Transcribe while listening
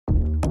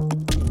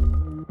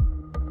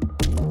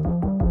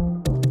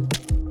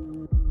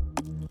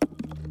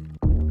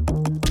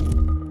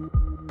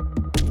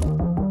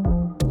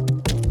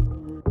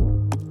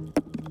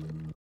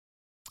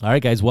All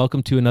right, guys,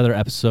 welcome to another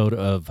episode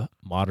of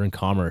Modern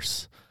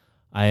Commerce.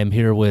 I am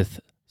here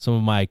with some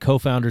of my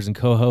co-founders and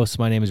co-hosts.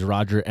 My name is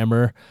Roger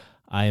Emmer.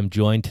 I am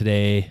joined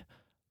today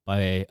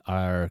by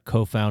our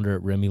co-founder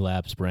at Remi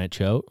Labs, Brant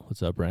Choate.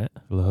 What's up, Brant?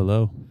 Hello,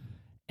 hello.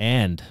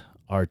 And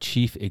our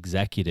chief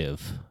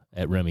executive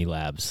at Remi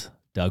Labs,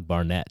 Doug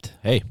Barnett.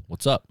 Hey,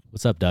 what's up?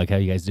 What's up, Doug? How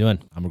you guys doing?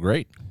 I'm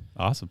great.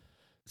 Awesome.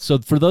 So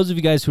for those of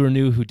you guys who are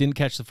new, who didn't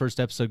catch the first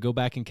episode, go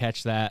back and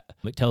catch that.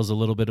 It tells a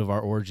little bit of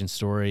our origin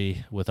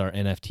story with our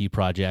NFT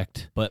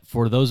project. But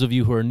for those of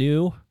you who are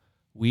new,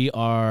 we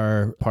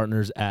are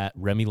partners at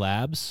Remi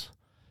Labs.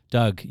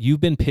 Doug, you've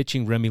been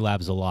pitching Remi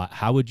Labs a lot.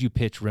 How would you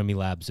pitch Remi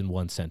Labs in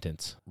one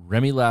sentence?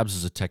 Remi Labs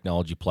is a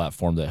technology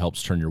platform that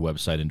helps turn your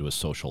website into a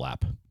social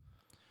app.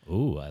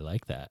 Ooh, I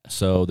like that.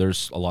 So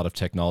there's a lot of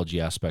technology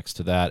aspects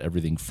to that,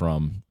 everything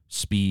from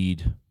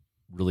speed,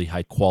 really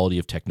high quality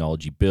of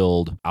technology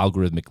build,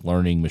 algorithmic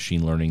learning,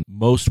 machine learning.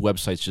 Most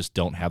websites just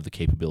don't have the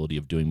capability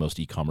of doing, most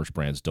e-commerce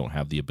brands don't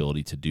have the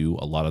ability to do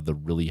a lot of the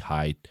really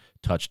high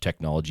touch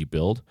technology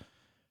build.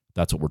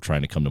 That's what we're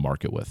trying to come to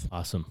market with.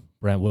 Awesome.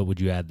 Brent, what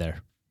would you add there?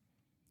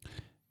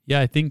 Yeah,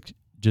 I think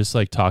just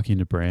like talking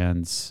to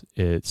brands,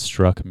 it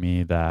struck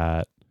me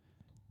that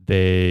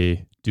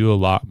they do a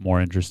lot more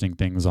interesting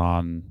things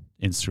on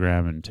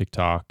Instagram and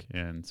TikTok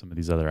and some of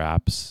these other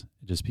apps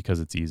just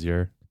because it's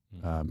easier.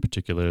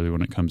 Particularly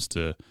when it comes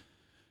to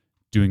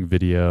doing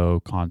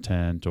video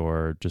content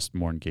or just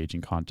more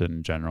engaging content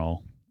in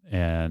general.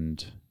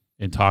 And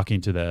in talking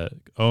to the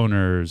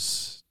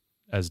owners,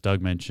 as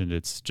Doug mentioned,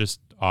 it's just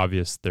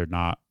obvious they're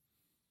not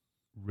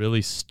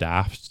really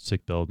staffed to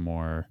build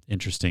more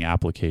interesting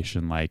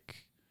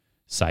application-like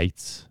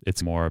sites.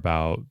 It's more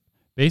about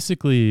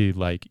basically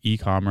like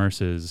e-commerce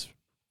is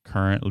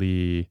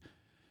currently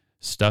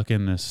stuck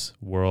in this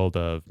world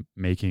of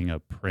making a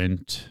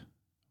print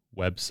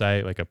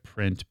website, like a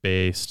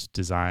print-based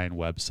design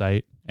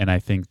website. And I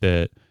think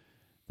that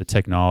the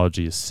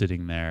technology is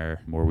sitting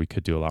there where we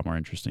could do a lot more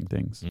interesting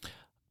things.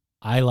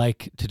 I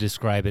like to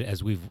describe it,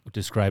 as we've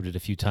described it a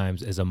few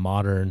times, as a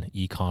modern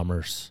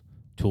e-commerce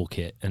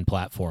toolkit and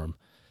platform.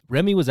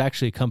 Remi was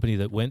actually a company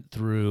that went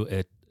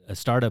through a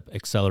startup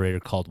accelerator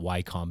called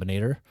Y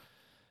Combinator.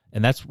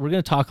 And we're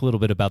going to talk a little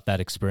bit about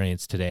that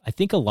experience today. I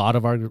think a lot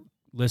of our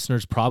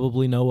listeners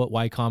probably know what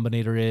Y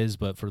Combinator is,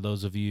 but for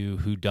those of you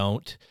who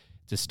don't,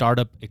 it's a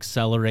startup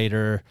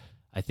accelerator.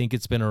 I think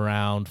it's been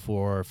around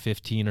for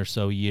 15 or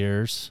so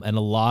years, and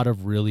a lot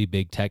of really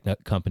big tech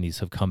companies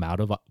have come out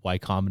of Y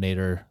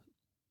Combinator.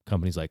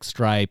 Companies like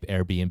Stripe,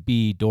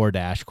 Airbnb,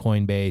 DoorDash,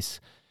 Coinbase,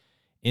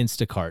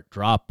 Instacart,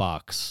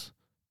 Dropbox,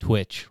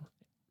 Twitch,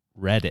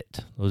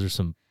 Reddit. Those are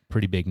some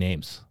pretty big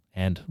names.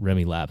 And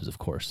Remi Labs, of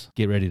course.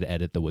 Get ready to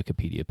edit the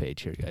Wikipedia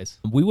page here, guys.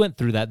 We went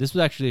through that. This was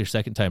actually your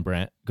second time,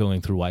 Brant, going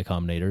through Y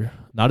Combinator.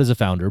 Not as a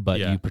founder, but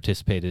you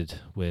participated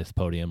with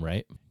Podium,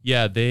 right?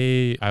 Yeah,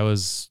 I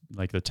was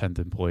like the 10th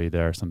employee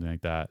there or something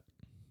like that.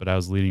 But I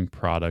was leading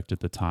product at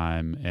the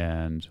time,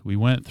 and we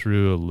went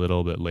through a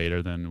little bit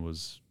later than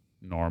was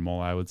normal,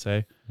 I would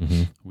say.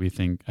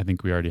 Mm-hmm. I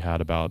think we already had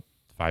about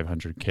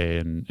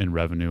 $500K in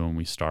revenue when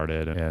we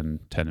started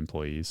and 10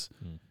 employees.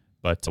 Mm.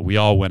 But we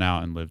all went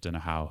out and lived in a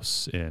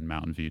house in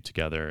Mountain View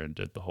together and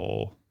did the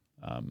whole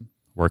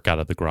work out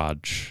of the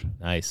garage.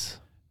 Nice.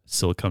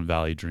 Silicon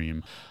Valley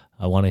dream.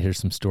 I want to hear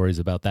some stories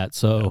about that.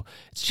 So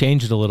It's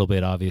changed a little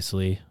bit,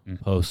 obviously,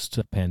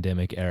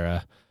 post-pandemic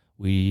era.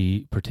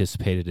 We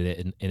participated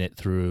in it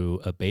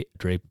through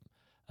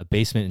a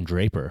basement in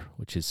Draper,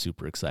 which is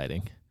super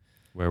exciting.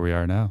 Where we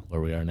are now,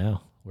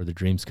 where the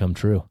dreams come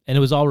true. And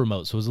it was all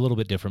remote, so it was a little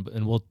bit different.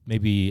 And we'll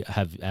maybe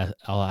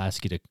I'll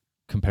ask you to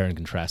compare and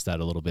contrast that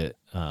a little bit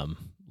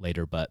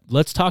later, but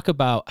let's talk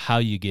about how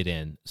you get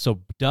in. So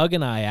Doug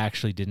and I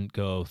actually didn't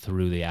go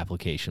through the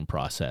application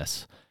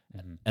process.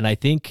 Mm-hmm. And I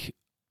think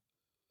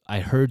I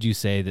heard you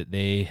say that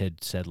they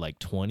had said like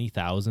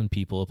 20,000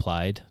 people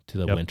applied to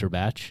the winter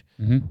batch.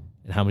 Mm-hmm.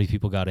 And how many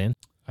people got in?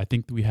 I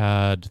think we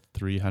had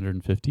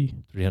 350.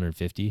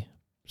 350.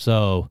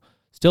 So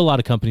still a lot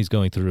of companies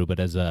going through, but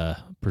as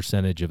a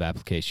percentage of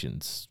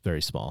applications,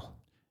 very small.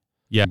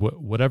 Yeah,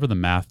 whatever the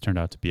math turned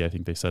out to be, I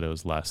think they said it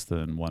was less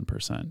than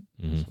 1%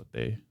 is what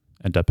they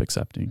end up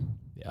accepting.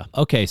 Yeah.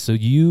 Okay, so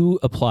you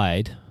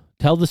applied.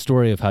 Tell the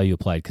story of how you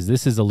applied, because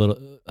this is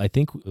I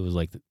think it was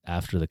like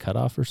after the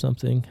cutoff or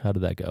something. How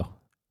did that go?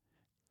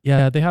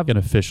 Yeah, they have an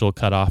official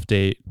cutoff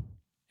date,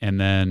 and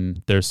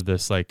then there's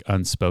this like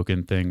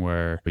unspoken thing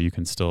where you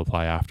can still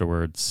apply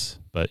afterwards,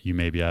 but you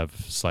maybe have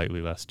slightly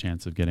less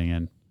chance of getting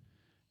in.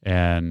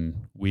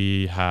 And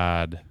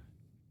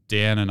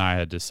Dan and I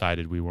had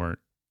decided we weren't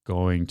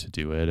going to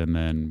do it, and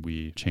then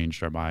we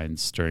changed our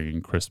minds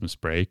during Christmas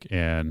break,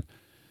 and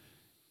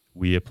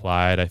we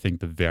applied, I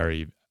think, the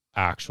very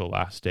actual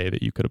last day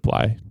that you could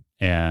apply.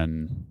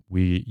 And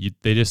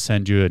they just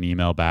send you an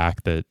email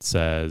back that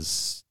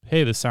says,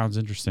 hey, this sounds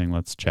interesting,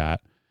 let's chat.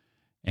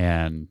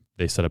 And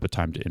they set up a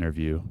time to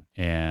interview,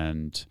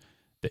 and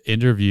the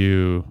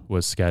interview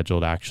was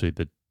scheduled actually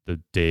the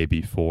day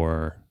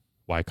before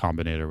Y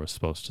Combinator was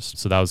supposed to.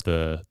 So that was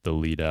the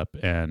lead up,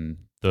 and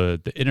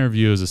The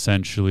interview is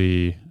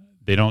essentially,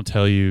 they don't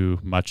tell you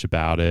much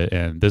about it.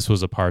 And this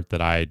was a part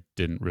that I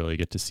didn't really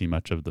get to see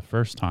much of the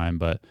first time,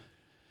 but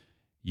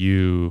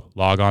you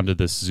log onto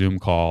this Zoom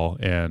call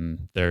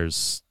and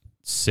there's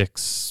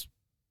 6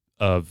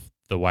 of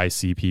the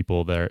YC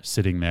people there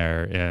sitting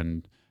there,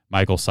 and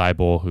Michael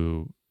Seibel,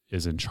 who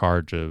is in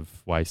charge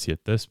of YC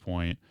at this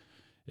point,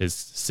 is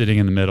sitting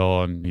in the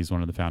middle, and he's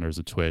one of the founders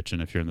of Twitch.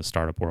 And if you're in the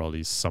startup world,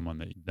 he's someone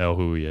that you know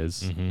who he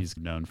is. Mm-hmm. He's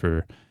known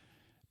for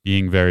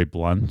being very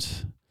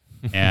blunt.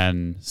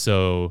 And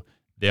so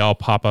they all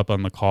pop up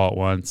on the call at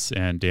once,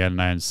 and Dan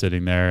and I are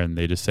sitting there, and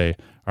they just say,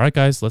 all right,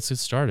 guys, let's get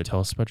started. Tell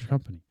us about your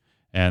company.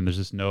 And there's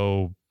just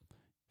no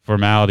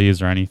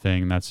formalities or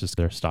anything. That's just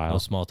their style. No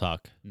small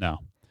talk. No.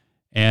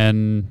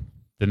 And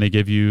then they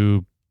give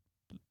you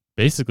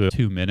basically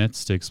 2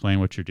 minutes to explain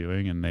what you're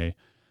doing, and they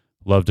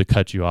love to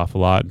cut you off a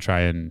lot and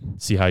try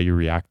and see how you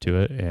react to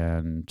it.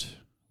 And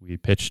we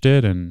pitched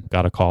it and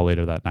got a call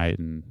later that night,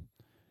 and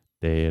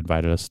they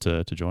invited us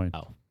to join.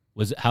 Wow.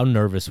 How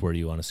nervous were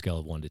you on a scale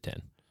of 1 to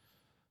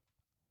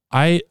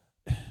 10?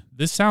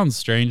 This sounds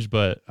strange,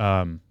 but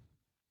I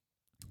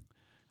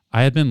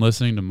had been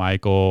listening to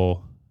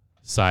Michael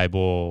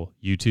Seibel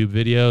YouTube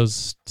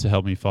videos to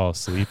help me fall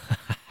asleep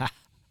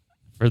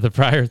for the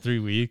prior 3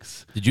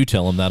 weeks. Did you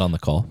tell him that on the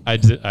call? I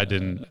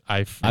didn't.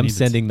 I'm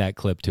sending that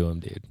clip to him,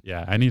 dude.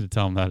 Yeah, I need to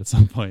tell him that at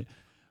some point.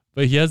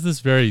 But he has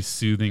this very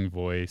soothing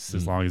voice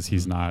as long as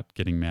he's not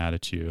getting mad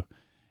at you.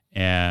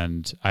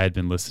 And I had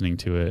been listening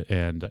to it.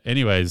 And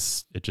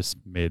anyways, it just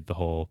made the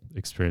whole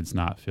experience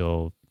not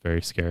feel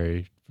very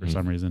scary for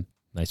some reason.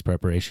 Nice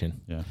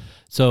preparation. Yeah.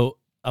 So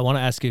I want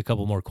to ask you a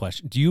couple more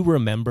questions. Do you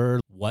remember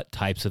what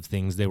types of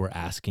things they were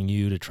asking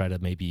you to try to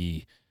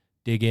maybe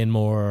dig in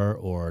more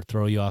or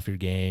throw you off your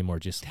game or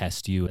just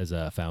test you as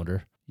a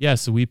founder? Yeah,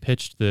 so we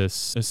pitched a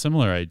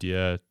similar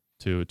idea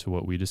to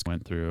what we just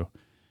went through.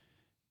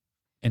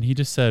 And he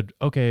just said,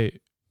 okay,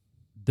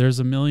 there's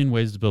a million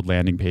ways to build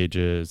landing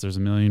pages. There's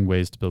a million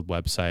ways to build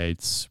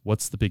websites.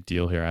 What's the big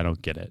deal here? I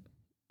don't get it.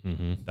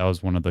 Mm-hmm. That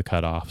was one of the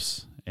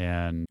cutoffs.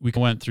 And we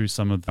went through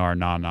some of our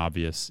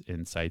non-obvious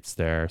insights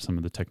there, some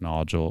of the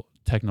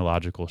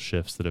technological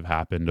shifts that have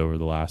happened over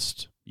the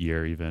last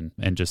year even,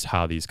 and just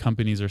how these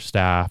companies are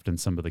staffed and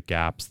some of the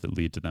gaps that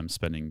lead to them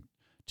spending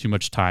too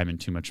much time and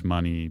too much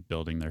money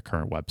building their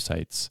current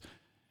websites.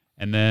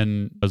 And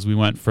then as we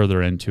went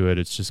further into it,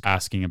 it's just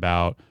asking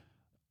about,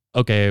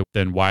 okay,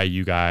 then why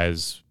you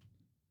guys,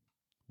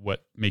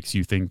 what makes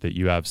you think that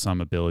you have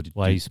some ability?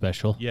 Why are you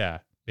special? Yeah,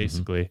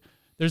 basically.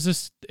 There's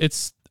this,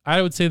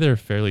 I would say they're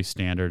fairly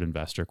standard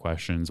investor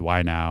questions.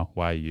 Why now?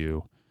 Why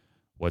you?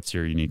 What's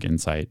your unique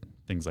insight?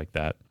 Things like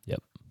that.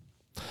 Yep.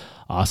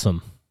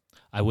 Awesome.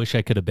 I wish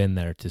I could have been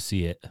there to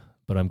see it,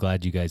 but I'm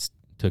glad you guys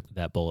took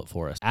that bullet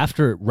for us.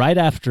 Right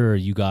after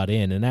you got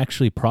in, and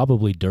actually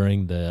probably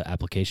during the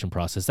application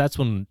process, that's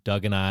when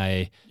Doug and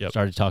I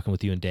started talking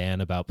with you and Dan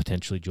about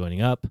potentially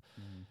joining up.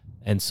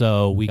 And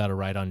so we got to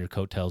ride on your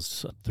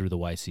coattails through the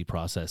YC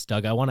process.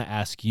 Doug, I want to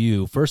ask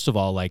you, first of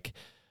all, like,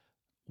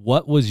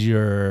 what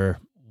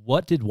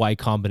did Y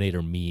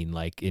Combinator mean,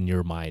 like, in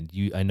your mind?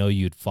 I know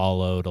you'd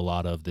followed a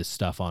lot of this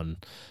stuff on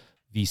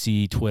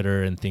VC,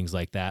 Twitter, and things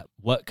like that.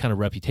 What kind of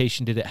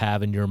reputation did it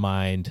have in your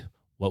mind?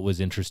 What was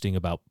interesting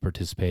about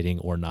participating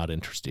or not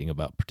interesting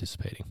about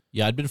participating?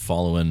 Yeah, I'd been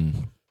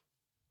following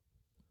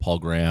Paul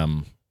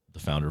Graham, the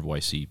founder of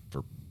YC,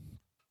 for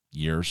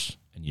years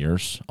and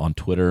years on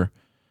Twitter.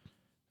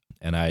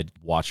 And I'd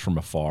watched from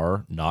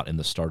afar, not in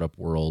the startup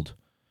world,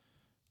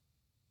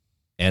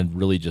 and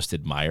really just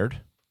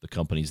admired the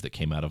companies that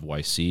came out of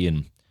YC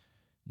and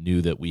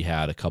knew that we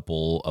had a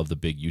couple of the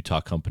big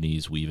Utah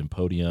companies, Weave and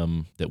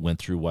Podium, that went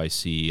through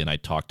YC. And I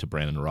talked to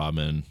Brandon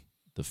Rodman,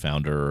 the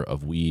founder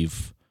of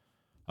Weave,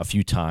 a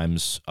few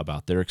times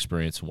about their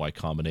experience in Y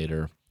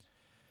Combinator.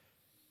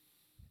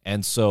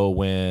 And so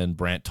when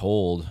Brant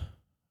told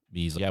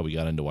me, he's like, yeah, we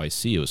got into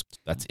YC,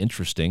 that's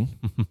interesting.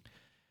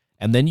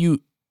 And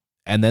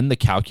then the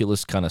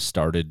calculus kind of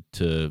started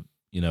to,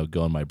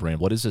 go in my brain.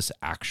 What does this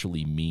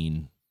actually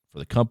mean for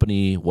the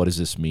company? What does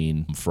this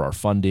mean for our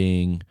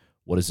funding?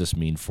 What does this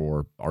mean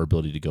for our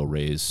ability to go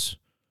raise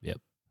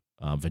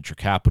venture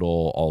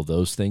capital, all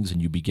those things?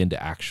 And you begin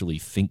to actually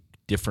think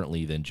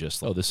differently than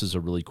just, oh, this is a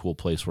really cool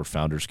place where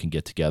founders can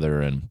get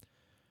together and,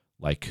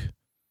 like,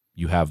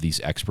 you have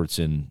these experts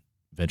in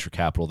venture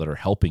capital that are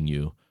helping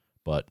you,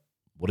 but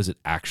what does it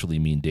actually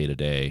mean day to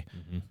day?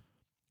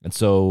 And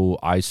so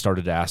I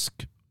started to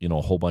ask,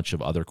 a whole bunch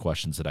of other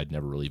questions that I'd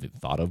never really even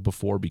thought of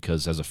before,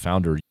 because as a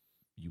founder,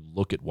 you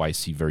look at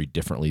YC very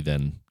differently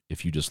than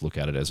if you just look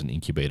at it as an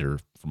incubator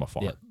from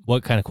afar. Yeah.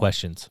 What kind of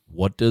questions?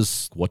 What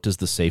does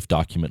the SAFE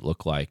document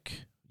look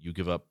like? You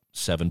give up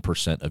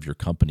 7% of your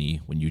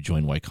company when you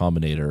join Y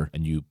Combinator,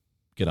 and you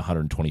get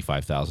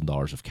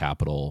 $125,000 of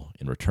capital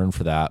in return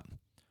for that.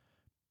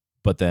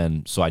 But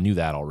then, so I knew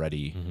that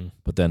already.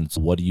 But then, so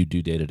what do you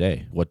do day to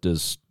day? What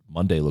does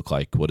Monday look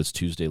like? What does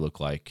Tuesday look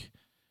like?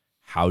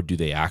 How do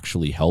they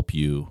actually help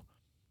you?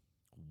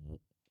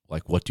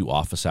 Like, what do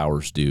office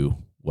hours do?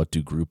 What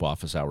do group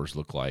office hours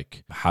look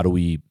like? How do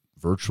we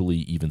virtually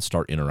even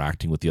start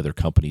interacting with the other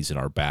companies in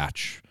our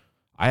batch,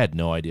 I had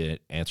no idea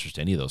answers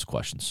to any of those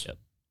questions. Yep.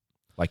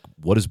 Like,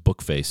 what is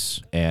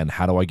Bookface, and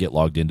how do I get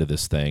logged into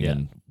this thing, Yeah.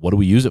 and what do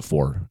we use it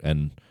for,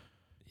 and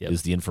Yep.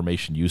 is the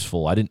information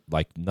useful? I didn't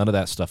like none of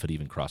that stuff had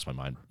even crossed my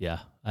mind. Yeah.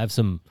 I have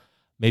some,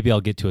 maybe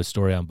I'll get to a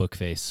story on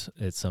Bookface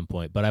at some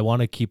point, but I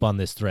want to keep on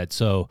this thread.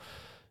 So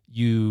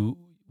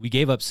we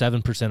gave up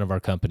 7% of our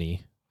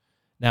company.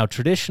 Now,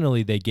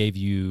 traditionally, they gave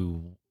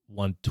you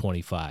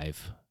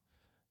 125.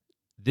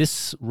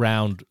 This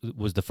round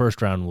was the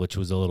first round, which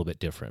was a little bit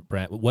different.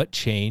 Brant, what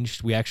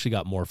changed? We actually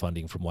got more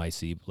funding from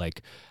YC.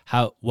 Like,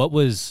 what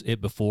was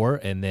it before,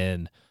 and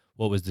then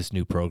what was this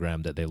new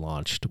program that they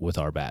launched with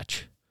our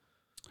batch?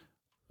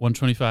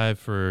 125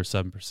 for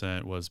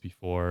 7% was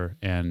before,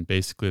 and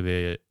basically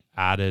they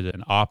added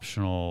an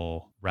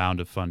optional round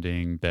of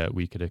funding that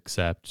we could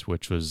accept,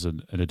 which was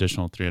an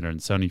additional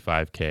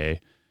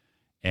 $375K.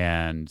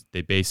 And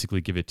they basically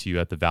give it to you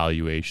at the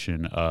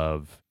valuation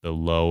of the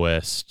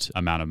lowest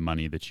amount of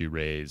money that you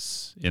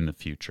raise in the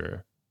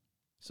future.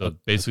 So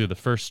basically the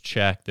first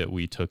check that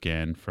we took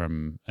in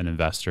from an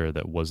investor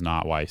that was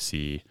not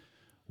YC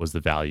was the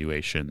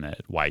valuation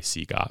that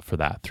YC got for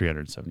that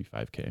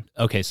 $375K.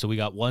 Okay, so we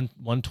got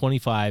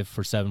 125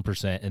 for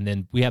 7%, and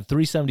then we have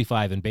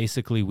 375, and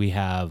basically we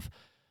have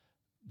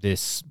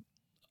this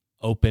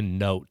open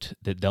note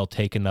that they'll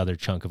take another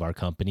chunk of our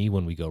company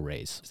when we go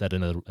raise. Is that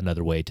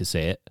another way to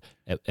say it?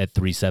 At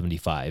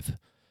 375.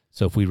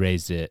 So if we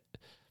raised it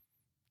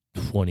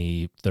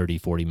 20, 30,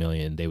 40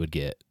 million, they would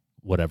get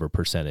whatever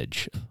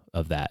percentage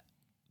of that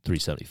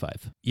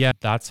 375. Yeah,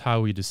 that's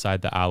how we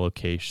decide the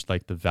allocation,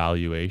 like the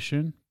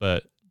valuation.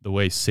 But the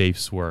way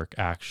safes work,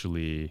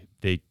 actually,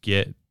 they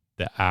get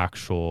the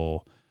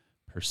actual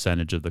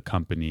percentage of the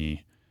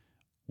company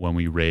when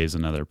we raise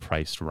another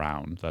priced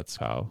round. That's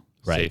how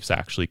safes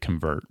actually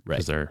convert,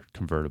 because they're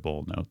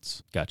convertible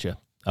notes. Gotcha.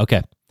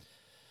 Okay.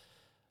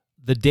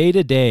 The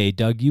day-to-day,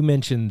 Doug, you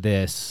mentioned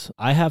this.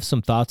 I have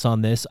some thoughts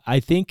on this.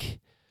 I think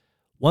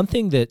one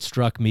thing that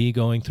struck me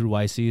going through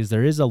YC is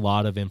there is a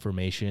lot of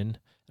information,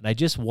 and I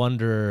just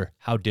wonder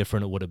how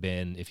different it would have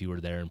been if you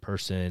were there in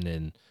person,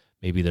 and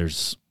maybe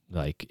there's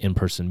like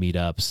in-person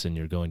meetups and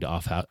you're going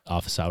to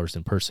office hours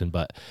in person.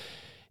 But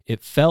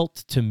it felt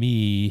to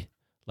me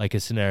like a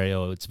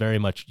scenario, it's very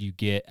much you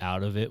get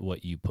out of it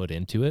what you put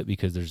into it,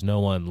 because there's no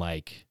one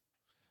like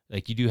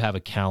you do have a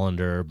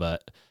calendar,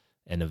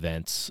 and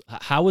events.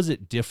 How was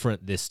it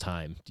different this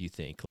time, do you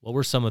think? What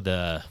were some of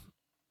the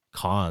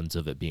cons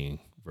of it being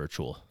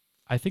virtual?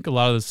 I think a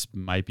lot of this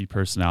might be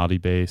personality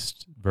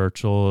based.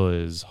 Virtual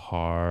is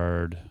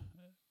hard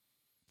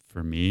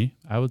for me,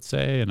 I would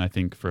say. And I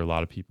think for a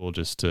lot of people,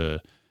 just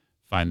to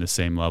find the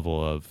same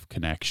level of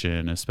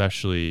connection,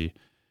 especially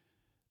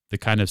the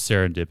kind of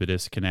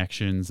serendipitous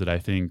connections that I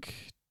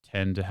think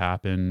tend to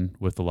happen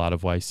with a lot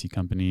of YC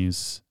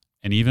companies.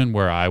 And even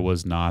where I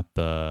was not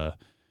the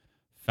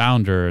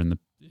founder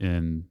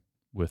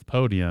with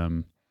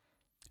Podium,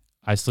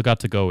 I still got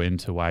to go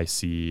into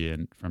YC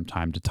and from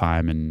time to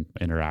time and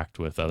interact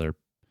with other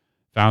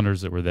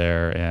founders that were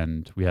there.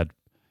 And we had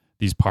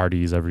these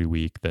parties every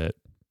week that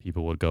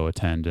people would go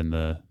attend in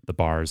the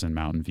bars in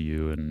Mountain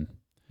View.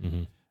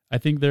 And I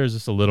think there's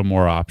just a little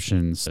more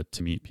options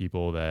to meet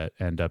people that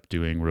end up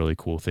doing really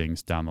cool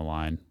things down the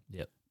line.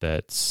 Yep.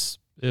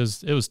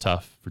 It was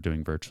tough for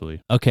doing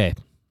virtually. Okay.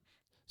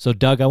 So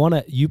Doug,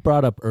 you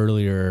brought up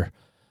earlier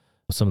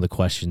some of the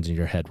questions in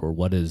your head were,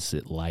 what is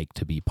it like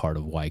to be part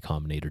of Y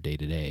Combinator day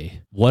to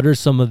day? What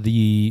was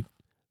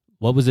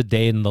a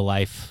day in the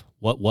life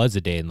of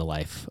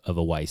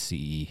a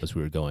YCE as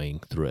we were going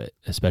through it,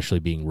 especially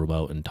being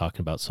remote and talking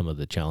about some of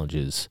the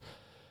challenges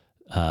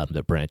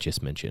that Brant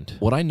just mentioned?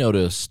 What I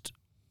noticed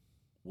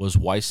was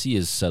YC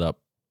is set up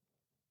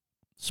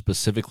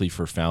specifically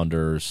for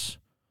founders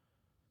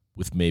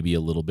with maybe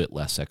a little bit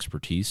less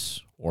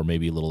expertise or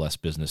maybe a little less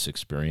business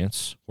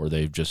experience, or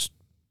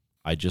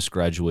I just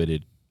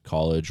graduated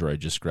college, or I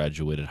just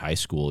graduated high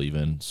school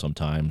even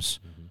sometimes.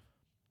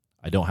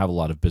 I don't have a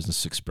lot of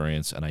business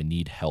experience and I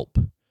need help.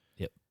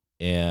 Yep.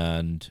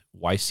 And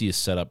YC is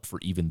set up for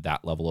even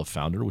that level of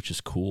founder, which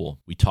is cool.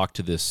 We talked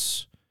to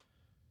this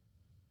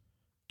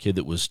kid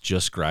that was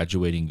just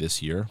graduating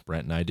this year,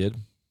 Brent and I did,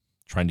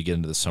 trying to get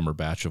into the summer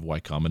batch of Y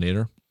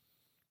Combinator.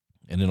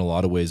 And in a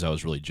lot of ways, I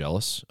was really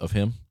jealous of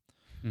him.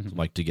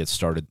 Like to get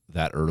started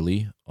that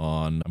early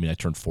I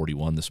turned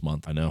 41 this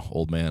month. I know,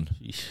 old man.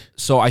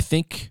 So I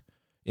think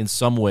in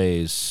some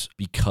ways,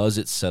 because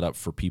it's set up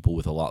for people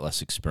with a lot less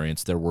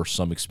experience, there were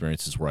some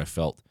experiences where I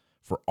felt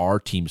for our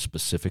team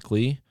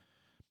specifically,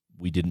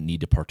 we didn't need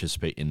to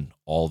participate in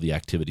all the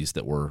activities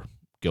that were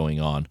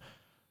going on.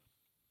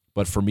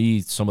 But for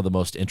me, some of the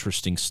most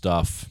interesting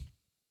stuff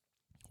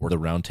were the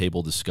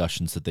roundtable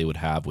discussions that they would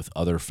have with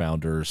other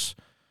founders,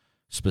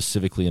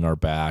 specifically in our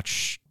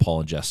batch.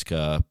 Paul and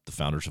Jessica, the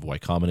founders of Y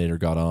Combinator,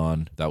 got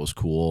on. That was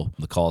cool.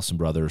 The Collison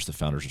brothers, the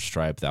founders of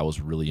Stripe, that was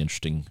a really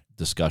interesting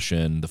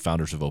discussion. The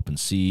founders of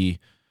OpenSea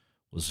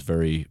was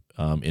very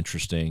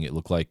interesting. It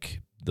looked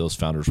like those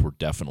founders were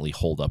definitely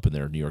holed up in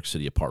their New York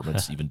City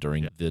apartments, even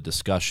during the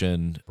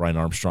discussion. Brian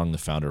Armstrong, the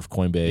founder of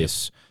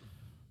Coinbase. Yep.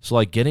 So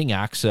like getting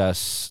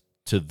access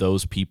to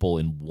those people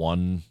in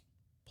one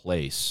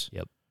place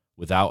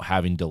without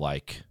having to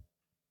like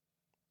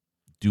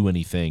do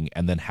anything,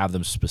 and then have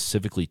them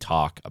specifically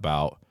talk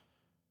about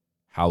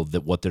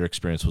what their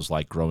experience was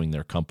like growing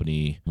their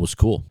company was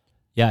cool.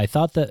 Yeah, I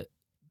thought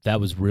that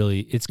was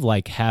really, it's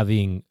like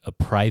having a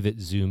private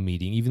Zoom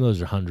meeting, even though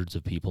there's hundreds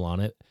of people on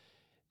it.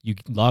 You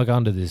log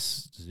onto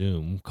this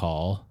Zoom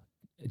call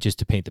just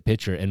to paint the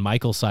picture, and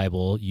Michael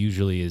Seibel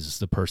usually is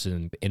the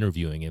person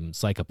interviewing him.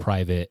 It's like a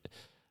private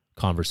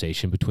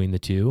conversation between the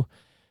two.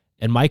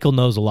 And Michael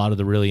knows a lot of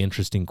the really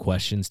interesting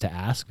questions to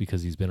ask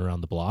because he's been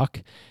around the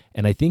block.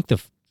 And I think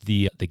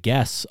the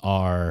guests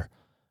are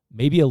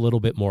maybe a little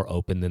bit more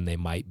open than they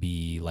might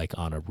be like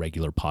on a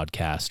regular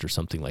podcast or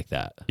something like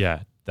that.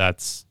 Yeah,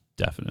 that's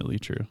definitely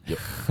true. Yep.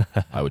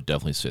 I would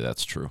definitely say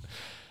that's true.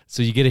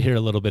 So you get to hear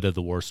a little bit of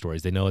the war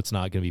stories. They know it's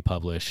not going to be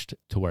published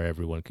to where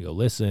everyone can go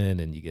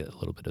listen, and you get a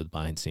little bit of the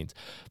behind the scenes.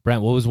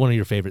 Brent, what was one of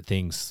your favorite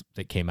things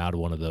that came out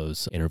of one of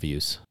those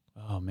interviews?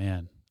 Oh,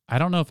 man. I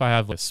don't know if I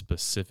have a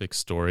specific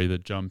story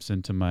that jumps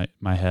into my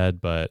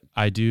head, but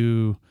I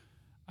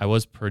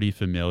was pretty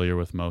familiar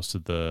with most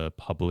of the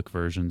public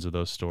versions of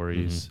those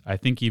stories. I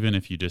think even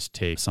if you just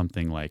take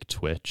something like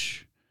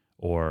Twitch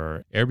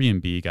or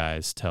Airbnb,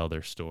 guys tell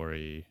their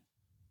story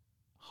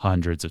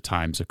hundreds of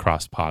times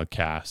across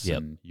podcasts,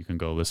 and you can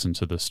go listen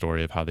to the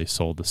story of how they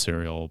sold the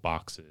cereal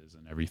boxes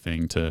and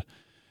everything to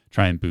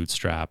try and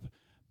bootstrap.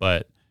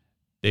 But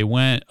they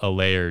went a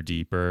layer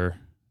deeper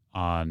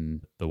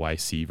on the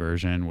YC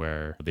version,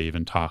 where they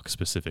even talk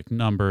specific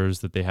numbers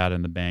that they had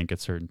in the bank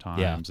at certain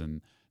times. And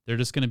they're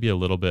just going to be a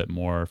little bit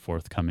more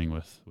forthcoming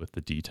with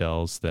the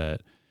details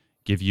that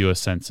give you a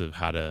sense of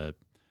how to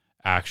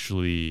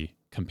actually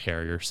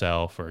compare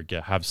yourself or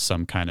have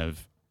some kind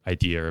of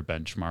idea or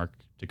benchmark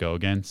to go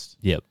against.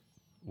 Yep.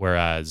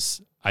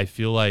 Whereas I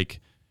feel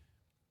like,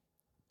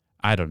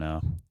 I don't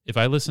know, if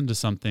I listen to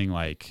something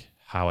like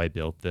How I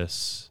Built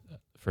This,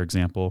 for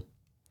example,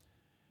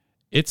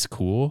 it's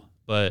cool,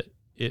 but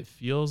it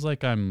feels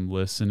like I'm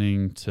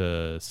listening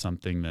to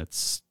something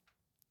that's,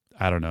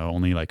 I don't know,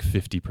 only like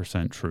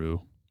 50%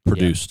 true.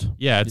 Produced.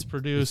 Yeah, it's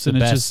produced. It's the and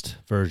best it's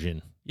just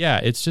version. Yeah,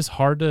 it's just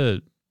hard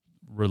to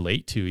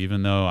relate to,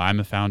 even though I'm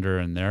a founder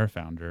and they're a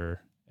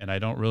founder, and I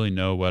don't really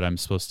know what I'm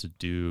supposed to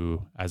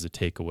do as a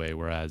takeaway,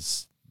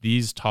 whereas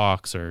these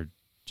talks are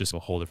just a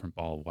whole different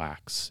ball of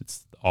wax.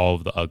 It's all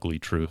of the ugly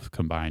truth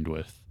combined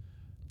with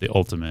the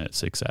ultimate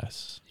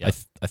success. Yeah.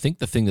 I think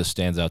the thing that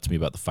stands out to me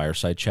about the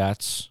fireside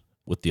chats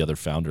with the other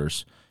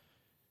founders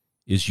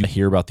is you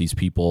hear about these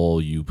people,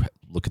 you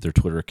look at their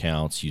Twitter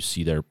accounts, you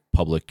see their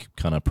public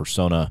kind of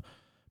persona,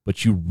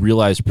 but you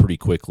realize pretty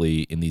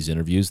quickly in these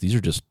interviews, these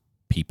are just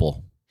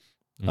people.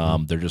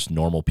 They're just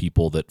normal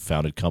people that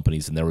founded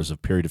companies. And there was a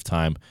period of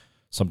time,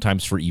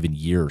 sometimes for even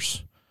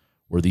years,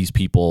 where these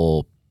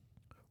people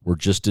were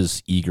just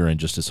as eager and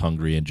just as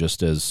hungry and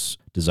just as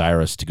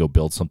desirous to go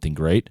build something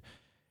great.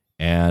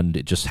 And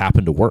it just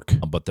happened to work.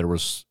 But there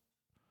was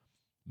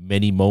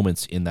many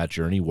moments in that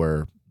journey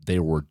where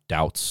there were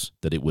doubts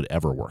that it would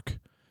ever work.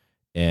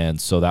 And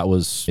so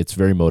it's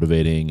very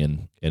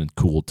motivating and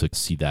cool to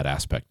see that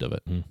aspect of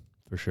it.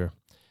 For sure.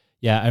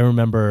 Yeah, I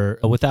remember,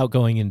 without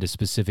going into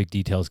specific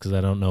details because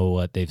I don't know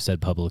what they've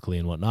said publicly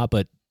and whatnot,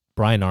 but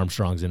Brian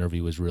Armstrong's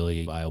interview was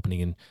really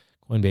eye-opening, and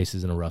Coinbase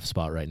is in a rough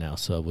spot right now,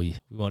 so we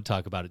won't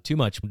talk about it too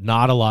much.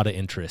 Not a lot of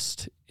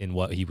interest in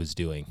what he was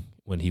doing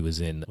when he was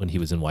in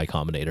Y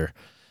Combinator,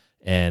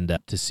 and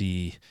to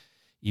see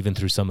even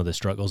through some of the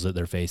struggles that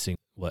they're facing,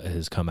 what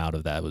has come out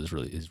of that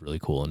is really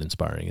cool and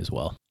inspiring as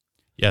well.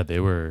 Yeah, they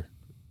were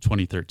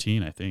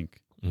 2013, I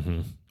think.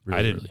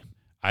 Really.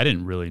 I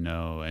didn't really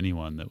know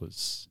anyone that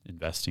was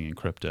investing in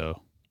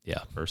crypto.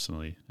 Yeah,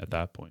 personally at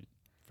that point.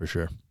 For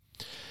sure.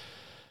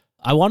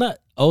 I want to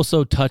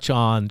also touch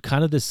on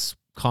kind of this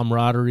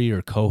camaraderie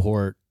or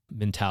cohort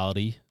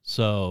mentality.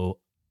 So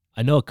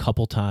I know a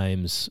couple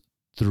times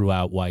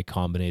throughout Y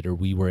Combinator,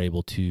 we were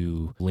able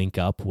to link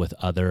up with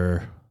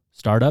other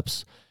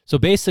startups. So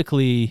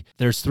basically,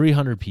 there's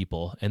 300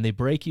 people, and they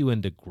break you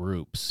into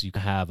groups. You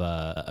can have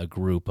a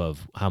group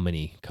of how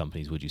many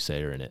companies would you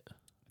say are in it?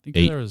 I think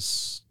 8. There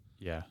was,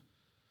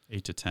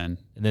 8 to 10.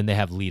 And then they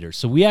have leaders.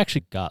 So we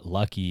actually got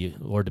lucky,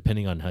 or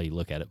depending on how you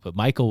look at it, but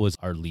Michael was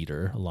our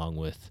leader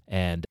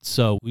and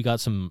so we got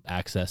some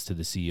access to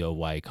the CEO of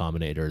Y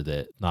Combinator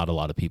that not a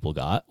lot of people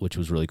got, which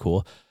was really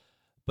cool.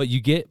 But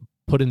you get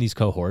put in these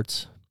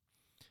cohorts,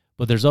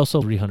 but there's also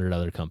 300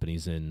 other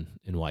companies in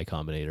Y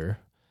Combinator.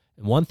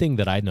 And one thing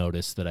that I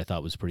noticed that I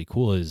thought was pretty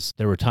cool is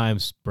there were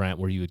times, Brant,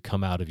 where you would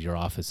come out of your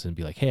office and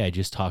be like, hey, I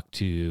just talked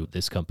to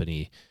this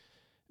company.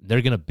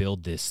 They're going to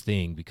build this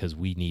thing because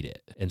we need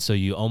it. And so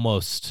you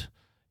almost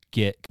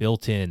get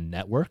built-in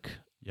network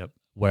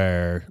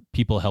where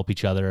people help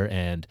each other,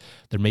 and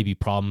there may be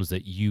problems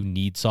that you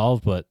need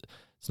solved, but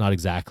it's not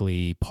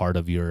exactly part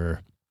of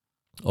your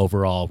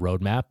overall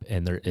roadmap.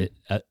 And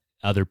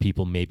other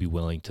people may be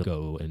willing to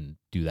go and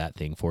do that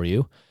thing for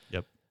you.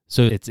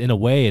 So it's in a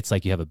way, it's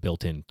like you have a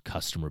built-in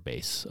customer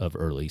base of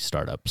early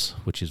startups,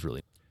 which is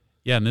really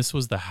Yeah, and this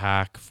was the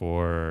hack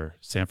for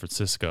San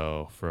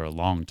Francisco for a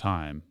long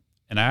time.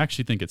 And I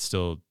actually think it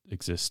still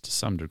exists to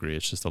some degree.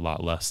 It's just a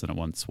lot less than it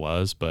once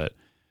was. But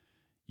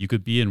you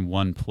could be in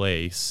one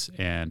place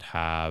and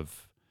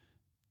have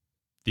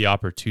the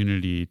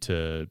opportunity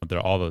to,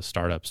 all those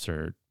startups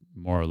are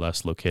more or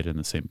less located in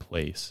the same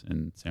place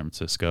in San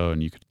Francisco,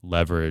 and you could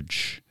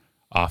leverage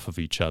off of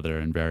each other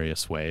in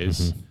various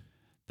ways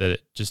that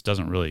it just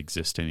doesn't really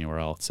exist anywhere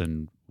else.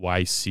 And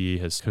YC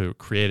has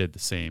created the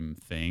same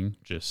thing,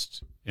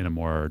 just in a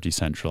more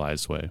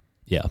decentralized way.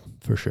 Yeah,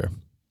 for sure.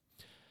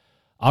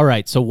 All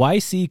right. So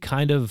YC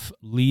kind of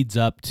leads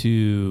up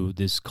to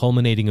this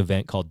culminating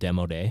event called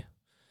Demo Day.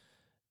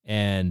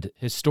 And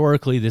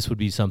historically, this would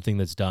be something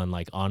that's done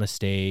like on a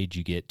stage.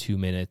 You get 2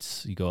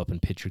 minutes. You go up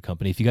and pitch your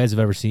company. If you guys have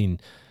ever seen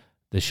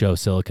the show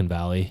Silicon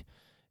Valley,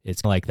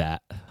 it's like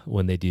that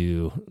when they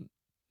do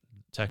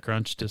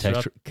TechCrunch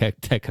Disrupt.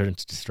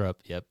 TechCrunch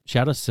Disrupt. Yep.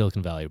 Shout out to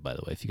Silicon Valley, by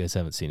the way, if you guys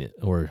haven't seen it,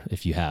 or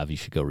if you have, you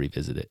should go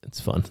revisit it. It's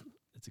fun.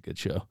 It's a good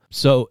show.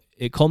 So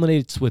it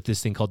culminates with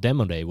this thing called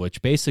Demo Day,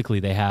 which basically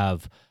they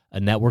have a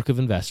network of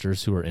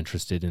investors who are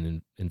interested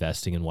in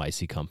investing in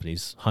YC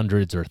companies,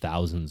 hundreds or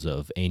thousands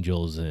of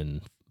angels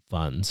and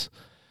funds.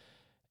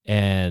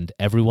 And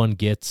everyone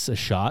gets a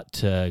shot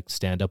to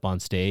stand up on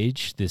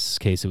stage. This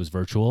case, it was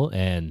virtual,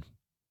 and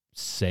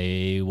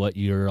say what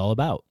you're all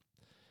about.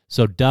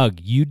 So Doug,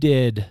 you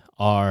did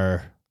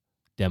our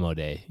Demo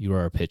Day. You were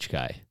our pitch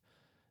guy.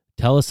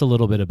 Tell us a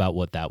little bit about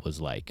what that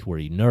was like. Were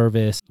you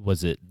nervous?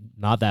 Was it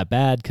not that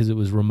bad because it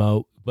was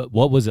remote? But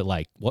what was it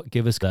like?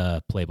 Give us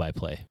the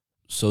play-by-play.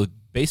 So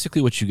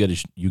basically what you get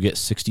is you get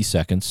 60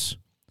 seconds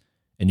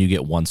and you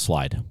get one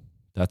slide.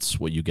 That's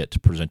what you get to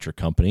present your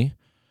company.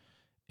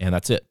 And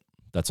that's it.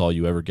 That's all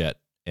you ever get.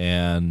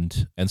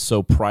 And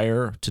so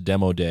prior to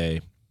Demo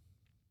Day,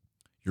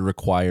 you're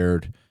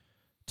required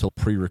to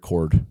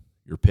pre-record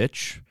your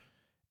pitch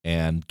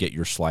and get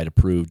your slide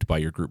approved by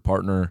your group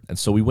partner. And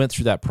so we went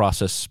through that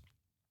process.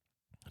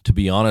 To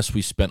be honest,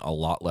 we spent a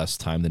lot less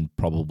time than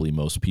probably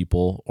most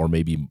people, or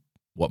maybe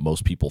what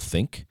most people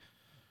think.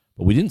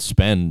 But we didn't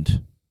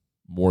spend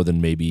more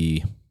than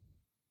maybe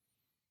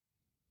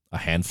a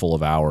handful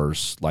of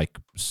hours, like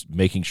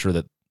making sure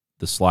that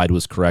the slide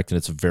was correct. And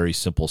it's a very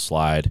simple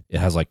slide. It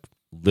has like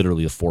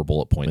literally a 4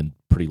 bullet point in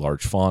pretty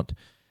large font.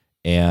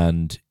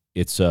 And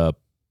it's a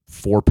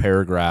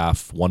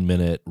 4-paragraph,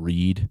 1-minute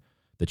read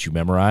that you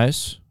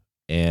memorize.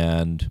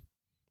 And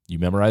you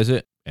memorize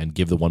it and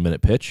give the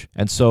 1-minute pitch.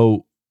 And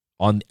so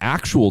on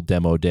actual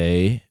Demo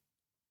Day,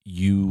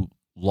 you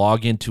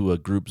log into a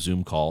group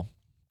Zoom call.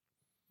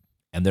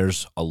 And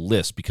there's a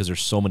list because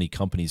there's so many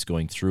companies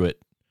going through it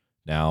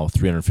now,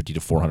 350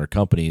 to 400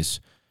 companies.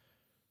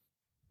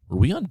 Were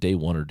we on day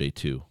 1 or day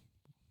 2?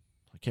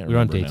 I can't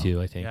remember. We were on day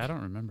 2, I think. Yeah, I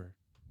don't remember.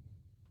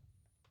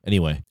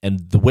 Anyway,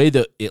 and the way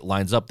that it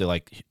lines up, they're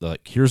like,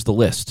 here's the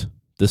list.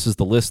 This is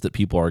the list that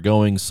people are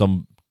going.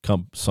 Some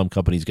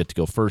companies get to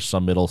go first,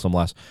 some middle, some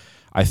last.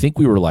 I think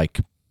we were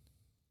like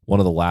one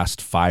of the last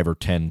 5 or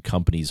 10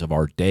 companies of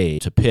our day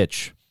to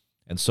pitch.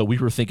 And so we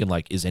were thinking,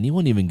 like, is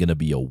anyone even going to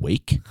be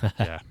awake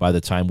by the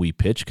time we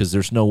pitch? Because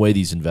there's no way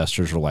these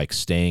investors are like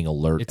staying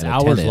alert. It's and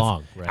hours attentive.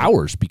 long, right?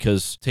 Hours,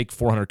 because take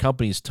 400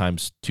 companies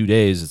times 2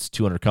 days, it's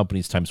 200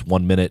 companies times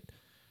 1 minute,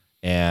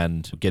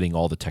 and getting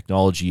all the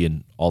technology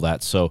and all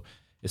that. So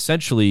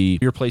essentially,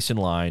 your place in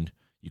line,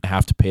 you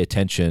have to pay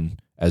attention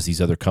as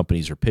these other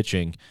companies are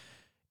pitching.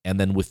 And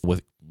then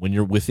when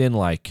you're within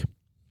like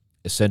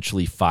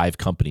essentially 5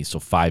 companies, so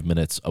 5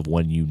 minutes of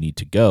when you need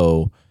to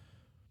go,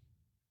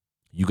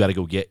 you got to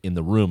go get in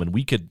the room. And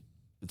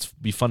it's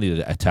be funny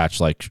to attach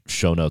like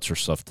show notes or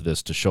stuff to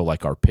this to show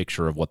like our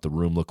picture of what the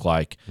room looked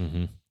like.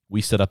 Mm-hmm.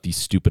 We set up these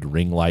stupid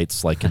ring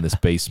lights like in this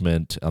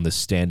basement on this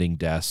standing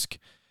desk,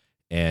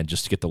 and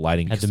just to get the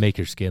lighting. Had to make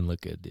your skin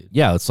look good, dude.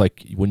 Yeah, it's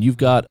like when you've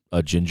got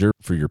a ginger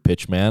for your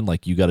pitch, man,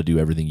 like you got to do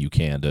everything you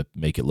can to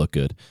make it look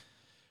good.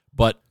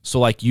 But so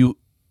like you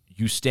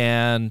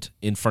stand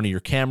in front of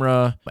your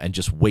camera and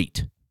just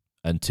wait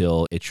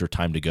until it's your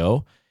time to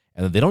go.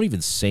 And they don't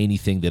even say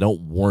anything. They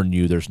don't warn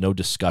you. There's no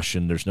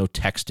discussion. There's no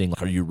texting.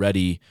 Like, are you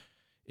ready?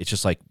 It's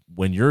just like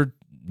when your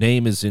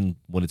name is in,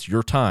 when it's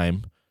your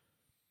time,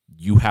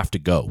 you have to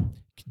go.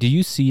 Do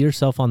you see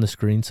yourself on the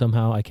screen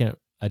somehow? I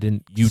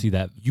didn't see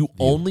that. You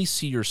only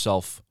see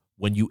yourself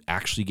when you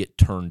actually get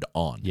turned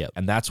on. Yep.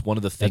 And that's one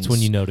of the things. That's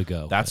when you know to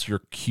go. That's your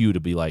cue to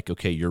be like,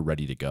 okay, you're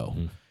ready to go.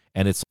 Mm-hmm.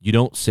 And it's, you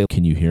don't say,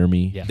 can you hear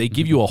me? Yeah. They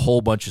give you a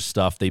whole bunch of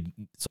stuff. They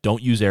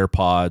don't use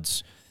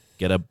AirPods,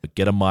 get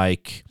a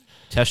mic,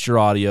 test your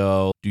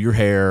audio, do your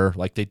hair.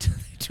 Like they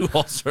do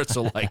all sorts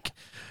of like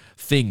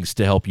things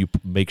to help you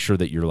make sure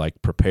that you're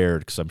like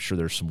prepared. Because I'm sure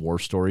there's some war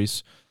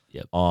stories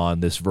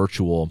on this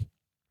virtual.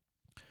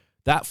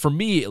 That for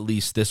me, at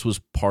least, this was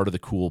part of the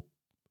cool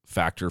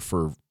factor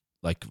for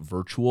like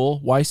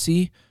virtual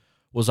YC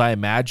was I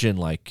imagine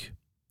like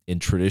in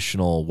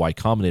traditional Y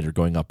Combinator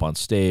going up on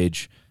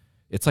stage,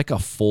 it's like a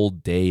full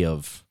day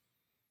of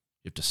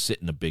You have to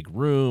sit in a big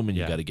room, and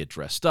you Yeah. got to get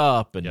dressed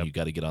up, and Yep. you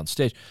got to get on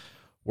stage.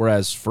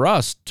 Whereas for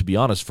us, to be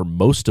honest, for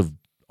most of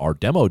our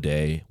demo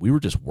day, we were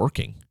just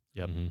working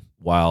Yep.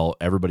 while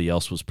everybody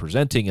else was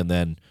presenting, and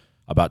then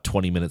about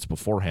 20 minutes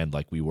beforehand,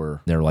 like we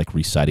were there, like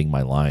reciting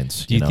my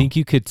lines. Do you know? think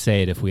you could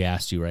say it if we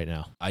asked you right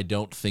now? I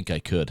don't think I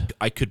could.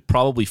 I could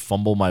probably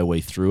fumble my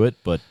way through it,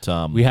 but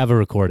We have a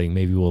recording.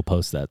 Maybe we'll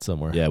post that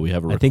somewhere. yeah, we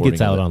have a I recording think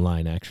it's of out it.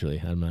 online, actually.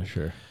 I'm not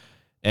sure.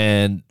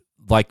 And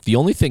like the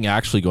only thing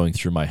actually going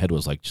through my head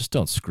was like, just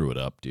don't screw it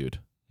up, dude.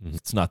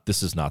 Mhm.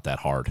 This is not that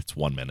hard. It's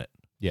 1 minute.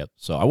 Yep.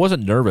 So I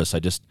wasn't nervous. I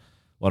just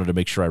wanted to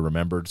make sure I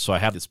remembered. So I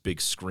have this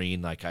big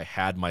screen. Like I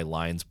had my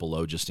lines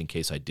below just in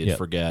case I did Yep.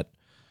 forget,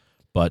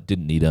 but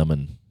didn't need them.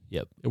 And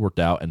Yep. it worked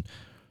out. And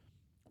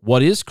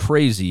what is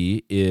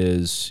crazy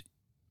is,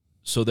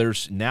 so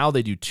now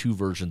they do 2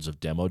 versions of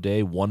demo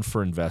day, one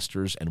for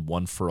investors and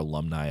one for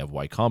alumni of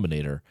Y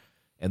Combinator.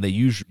 And they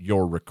use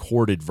your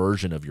recorded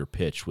version of your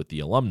pitch with the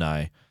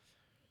alumni.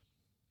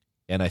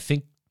 And I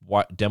think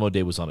demo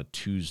day was on a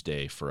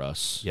Tuesday for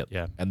us. Yep.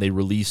 Yeah. And they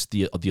released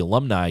the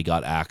alumni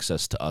got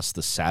access to us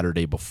the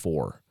Saturday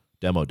before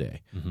demo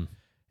day. Mhm.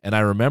 And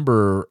I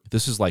remember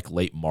this is like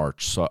late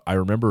March. So I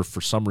remember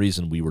for some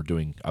reason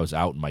I was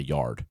out in my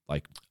yard,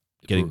 like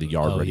getting the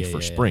yard Oh, ready yeah, for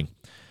yeah, yeah. spring.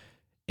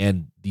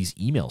 And these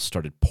emails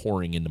started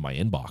pouring into my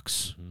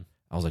inbox. Mhm.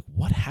 I was like,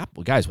 what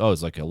happened? Guys, it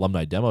was like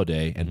alumni demo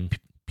day. And Mhm.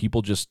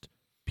 people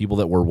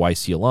that were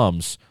YC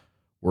alums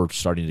were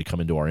starting to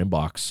come into our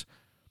inbox.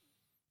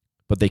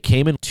 But they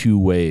came in 2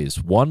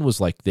 ways. One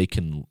was like they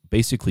can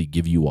basically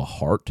give you a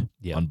heart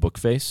Yep. on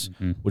Bookface,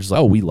 Mhm. which is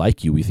like, oh, we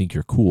like you. We think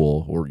you're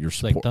cool, or you're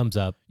It's like support. thumbs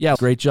up. Yeah,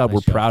 great job. Nice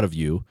We're job. proud of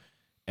you.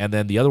 And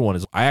then the other one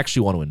is, I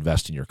actually want to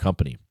invest in your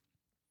company.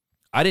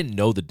 I didn't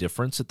know the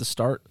difference at the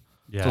start.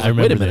 Yeah. So I like,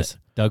 remember wait a minute. this.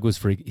 Doug was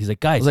freaking. He's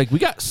like, I guys, was like, we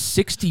got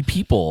 60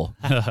 people,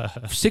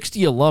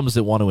 60 alums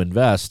that want to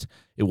invest.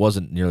 It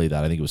wasn't nearly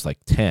that. I think it was like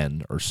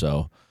 10 or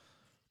so.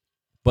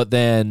 But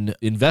then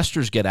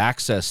investors get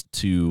access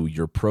to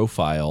your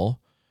profile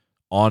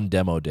on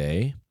demo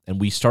day, and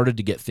we started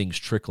to get things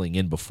trickling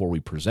in before we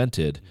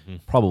presented. Mhm.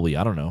 Probably,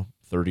 I don't know,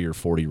 30 or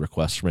 40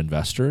 requests from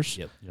investors.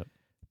 Yep.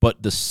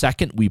 But the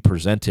second we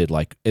presented,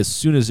 like as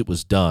soon as it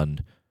was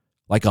done,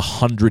 like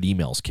 100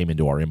 emails came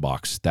into our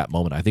inbox that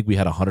moment. I think we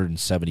had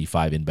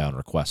 175 inbound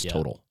requests Yeah.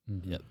 total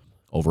Yep.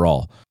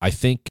 overall. I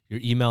think, Your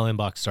email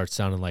inbox starts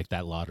sounding like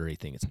that lottery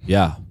thing. It's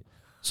yeah.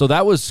 So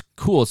that was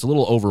cool. It's a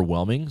little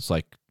overwhelming. It's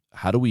like,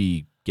 how do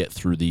we get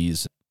through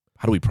these?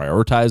 How do we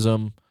prioritize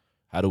them?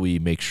 How do we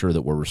make sure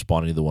that we're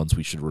responding to the ones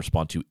we should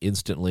respond to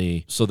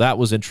instantly? So that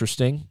was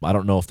interesting. I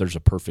don't know if there's a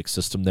perfect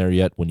system there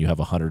yet when you have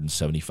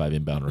 175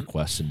 inbound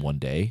requests in one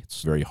day.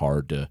 It's very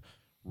hard to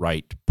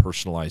write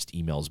personalized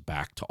emails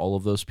back to all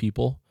of those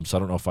people. So I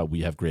don't know if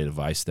we have great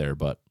advice there,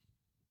 but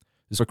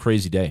it's a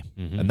crazy day.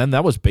 Mhm. And then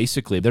that was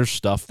basically, there's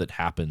stuff that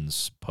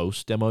happens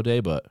post demo day,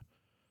 but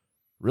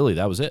really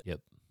that was it. Yep.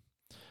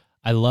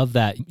 I love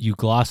that you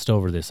glossed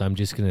over this. I'm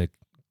just going to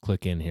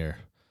click in here.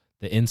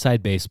 The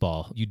inside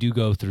baseball, you do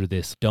go through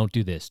this. Don't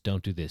do this.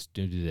 Don't do this.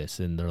 Don't do this.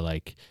 And they're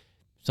like,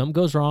 something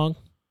goes wrong,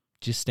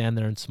 just stand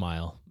there and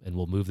smile and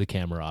we'll move the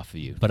camera off of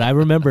you. But I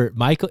remember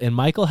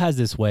Michael has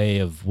this way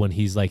of when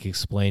he's like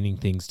explaining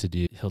things to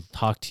do, he'll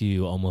talk to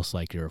you almost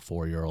like you're a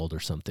 4-year-old or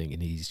something.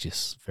 And he's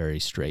just very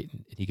straight.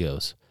 And he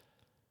goes,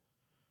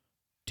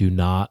 do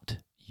not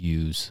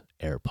use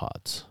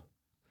AirPods.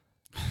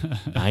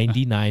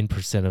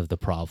 99% of the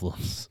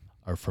problems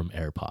are from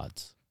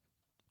AirPods.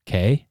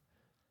 Okay?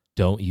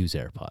 Don't use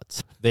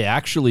AirPods. They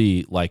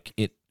actually, like,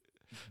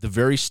 the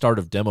very start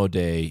of demo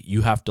day,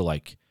 you have to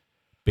like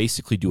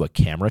basically do a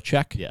camera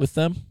check Yeah. with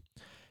them,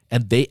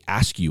 and they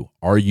ask you,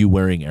 are you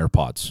wearing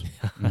AirPods?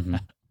 Mhm.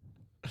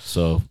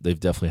 So they've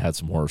definitely had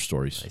some horror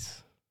stories.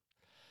 Nice.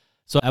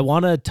 So I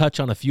want to touch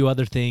on a few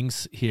other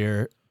things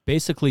here.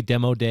 Basically,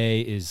 demo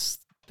day is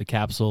the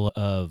capsule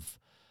of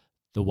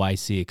the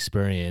YC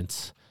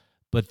experience,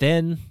 but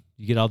then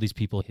you get all these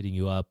people hitting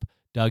you up.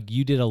 Doug,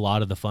 you did a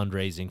lot of the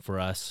fundraising for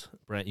us.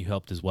 Brent, you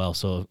helped as well,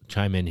 so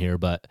chime in here.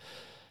 But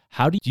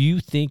how do you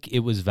think it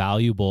was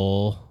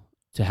valuable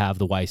to have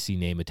the YC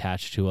name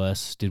attached to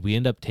us? Did we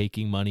end up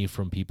taking money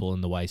from people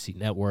in the YC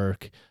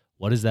network?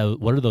 What is that?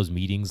 What are those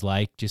meetings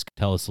like? Just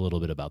tell us a little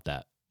bit about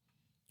that.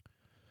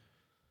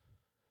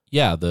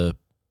 Yeah,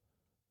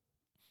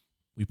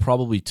 we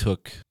probably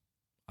took,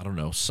 I don't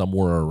know,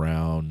 somewhere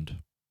around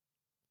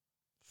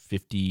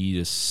 50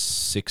 to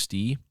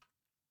 60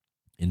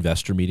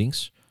 investor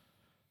meetings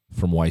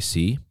from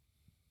YC.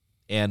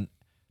 And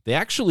they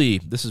actually,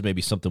 this is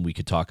maybe something we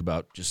could talk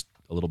about just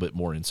a little bit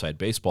more inside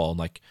baseball. And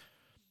like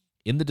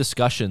in the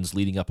discussions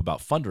leading up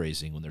about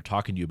fundraising, when they're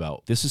talking to you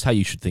about this is how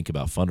you should think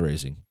about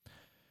fundraising,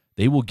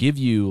 they will give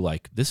you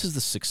like, this is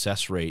the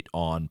success rate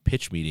on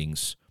pitch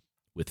meetings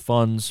with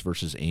funds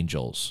versus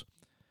angels.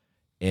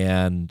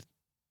 And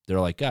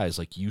they're like, guys,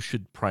 like you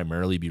should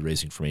primarily be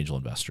raising from angel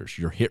investors.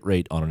 Your hit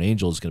rate on an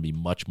angel is going to be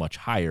much, much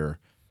higher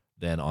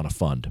than on a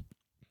fund.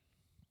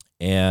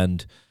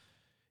 And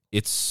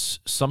it's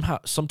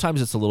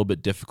sometimes it's a little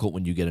bit difficult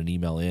when you get an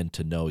email in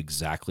to know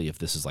exactly if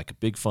this is like a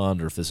big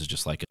fund or if this is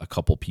just like a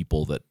couple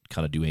people that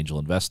kind of do angel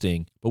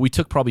investing. But we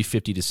took probably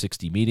 50 to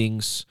 60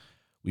 meetings.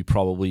 We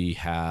probably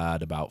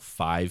had about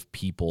 5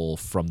 people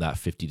from that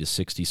 50 to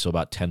 60, so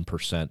about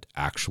 10%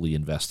 actually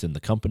invest in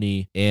the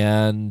company.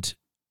 And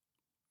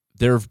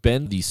there have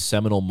been these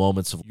seminal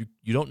moments of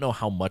you don't know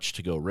how much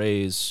to go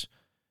raise.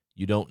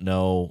 You don't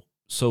know.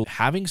 So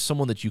having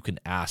someone that you can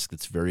ask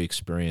that's very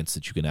experienced,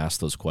 that you can ask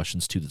those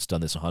questions to, that's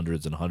done this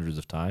hundreds and hundreds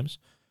of times,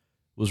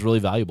 was really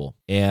valuable.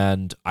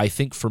 And I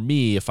think for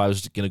me, if I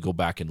was going to go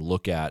back and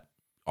look at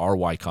our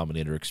Y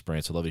Combinator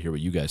experience, I'd love to hear what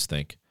you guys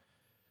think.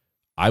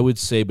 I would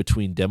say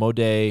between demo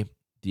day,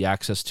 the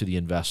access to the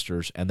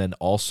investors, and then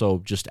also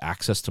just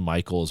access to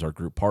Michael as our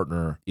group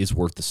partner is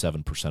worth the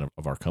 7%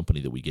 of our company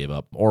that we gave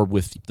up, or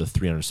with the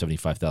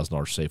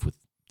 $375,000 safe with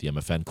the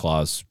MFN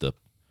clause, the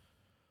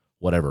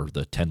whatever,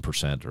 the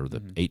 10% or the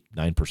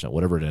 8-9%,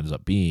 whatever it ends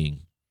up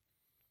being.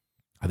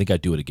 I think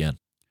I'd do it again.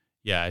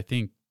 Yeah, I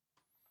think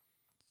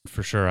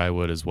for sure I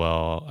would as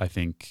well. I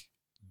think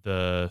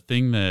the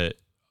thing that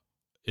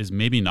is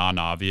maybe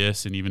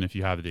non-obvious, and even if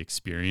you have the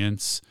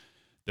experience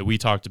that we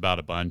talked about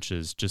a bunch,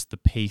 is just the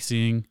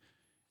pacing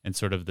and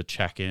sort of the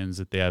check-ins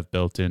that they have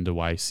built into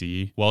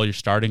YC. While you're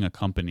starting a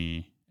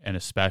company, and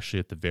especially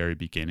at the very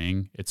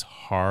beginning, it's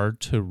hard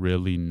to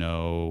really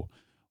know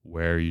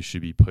where you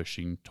should be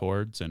pushing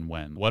towards and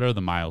when. What are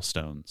the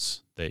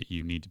milestones that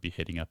you need to be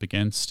hitting up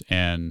against?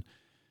 And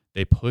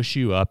they push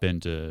you up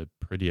into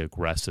pretty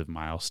aggressive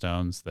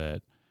milestones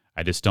that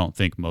I just don't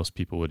think most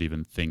people would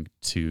even think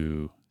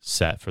to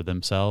set for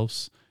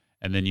themselves.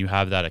 And then you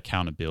have that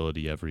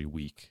accountability every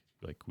week.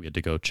 Like we had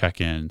to go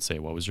check in and say,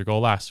 what was your goal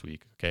last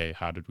week? Okay,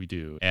 how did we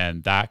do?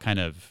 And that kind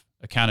of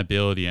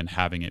accountability and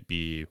having it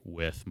be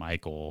with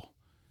Michael,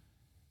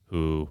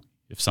 who,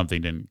 if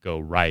something didn't go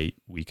right,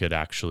 we could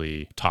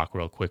actually talk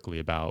real quickly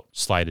about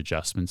slight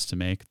adjustments to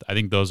make. I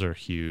think those are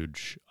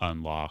huge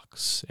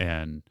unlocks.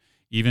 And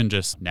even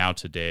just now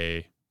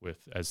today,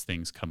 as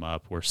things come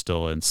up, we're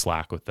still in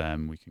Slack with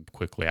them. We can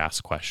quickly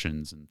ask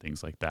questions and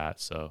things like that.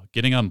 So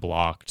getting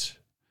unblocked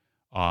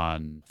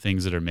on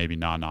things that are maybe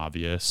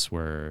non-obvious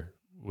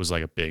was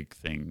like a big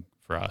thing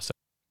for us.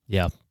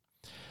 Yeah.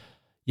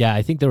 Yeah,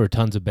 I think there were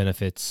tons of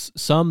benefits.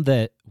 Some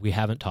that we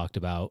haven't talked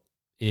about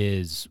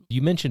is,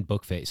 you mentioned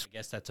Bookface. I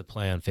guess that's a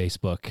play on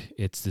Facebook.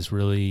 It's this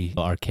really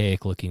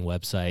archaic looking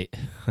website,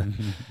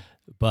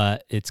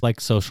 but it's like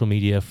social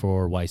media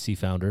for YC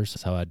founders.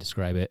 That's how I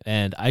describe it.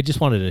 And I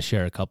just wanted to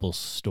share a couple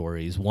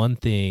stories. One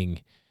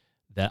thing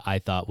that I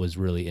thought was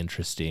really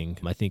interesting,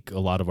 I think a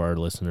lot of our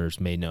listeners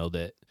may know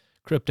that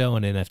crypto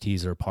and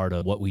NFTs are part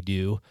of what we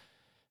do.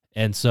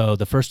 And so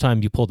the first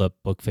time you pulled up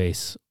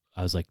Bookface,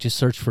 I was like, just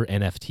search for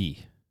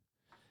NFT.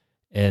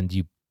 And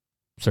you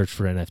search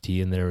for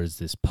NFT, and there was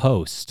this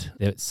post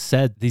that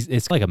said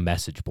it's like a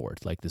message board,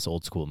 like this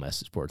old school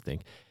message board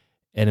thing.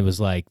 And it was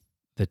like,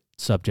 the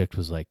subject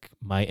was like,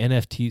 my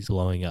NFT's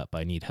blowing up,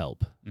 I need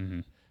help.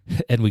 And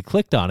we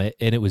clicked on it,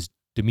 and it was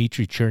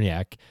Dmitry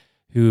Cherniak,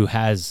 who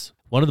has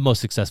one of the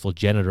most successful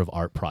generative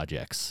art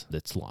projects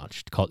that's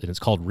launched, and it's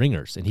called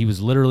Ringers. And he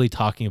was literally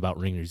talking about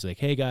Ringers. He's like,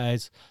 hey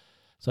guys,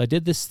 so I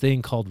did this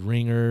thing called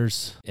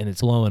Ringers, and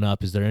it's blowing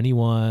up. Is there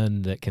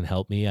anyone that can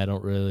help me?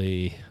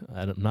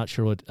 I'm not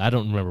sure I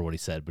don't remember what he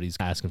said, but he's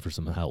asking for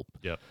some help.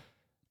 Yep.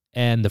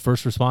 And the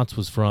first response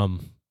was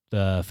from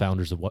the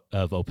founders of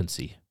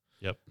OpenSea.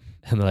 Yep.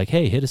 And they're like,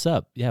 hey, hit us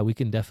up. Yeah, we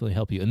can definitely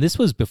help you. And this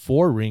was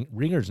before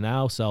Ringers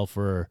now sell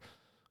for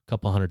a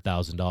couple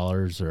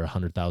 $100,000 or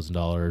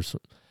 $100,000,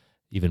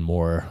 even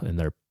more in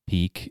their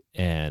peak.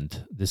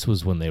 And this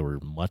was when they were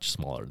much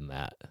smaller than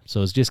that.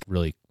 So it's just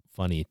really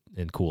funny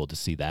and cool to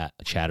see that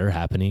chatter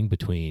happening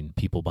between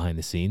people behind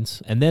the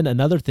scenes. And then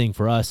another thing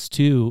for us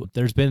too,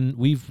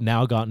 we've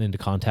now gotten into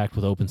contact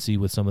with OpenSea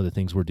with some of the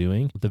things we're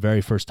doing. The very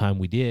first time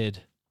we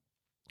did,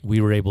 we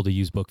were able to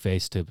use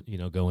Bookface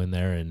to, go in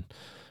there and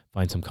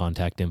find some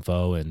contact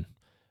info, and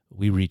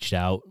we reached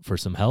out for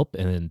some help,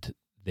 and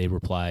they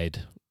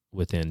replied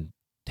within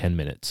 10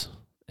 minutes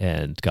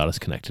and got us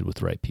connected with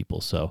the right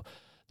people. So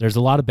there's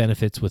a lot of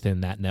benefits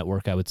within that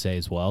network, I would say,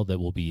 as well, that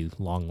will be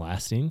long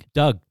lasting.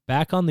 Doug,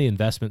 back on the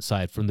investment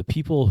side, from the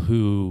people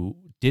who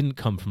didn't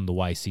come from the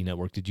YC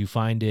network, did you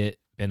find it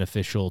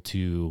beneficial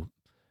to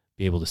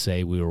be able to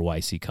say we were a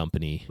YC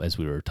company as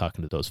we were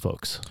talking to those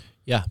folks?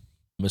 Yeah,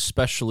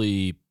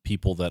 especially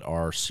people that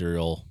are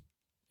serial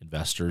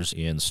investors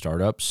in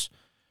startups.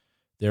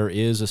 There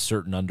is a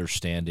certain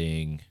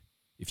understanding,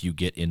 if you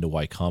get into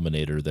Y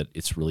Combinator, that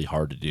it's really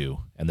hard to do.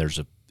 And there's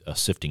a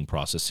sifting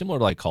process, similar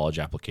to like college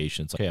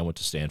applications. Okay, I went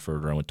to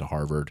Stanford or I went to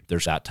Harvard.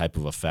 There's that type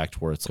of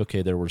effect where it's,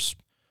 okay, there was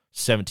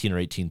 17 or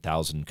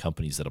 18,000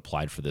 companies that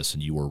applied for this,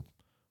 and you were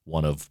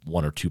one of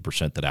 1 or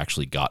 2% that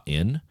actually got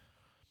in.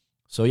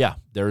 So yeah,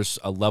 there's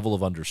a level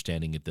of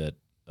understanding that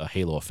a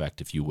halo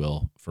effect, if you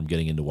will, from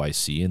getting into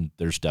YC, and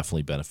there's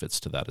definitely benefits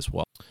to that as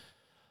well.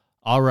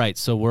 All right,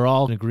 so we're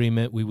all in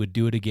agreement. We would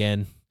do it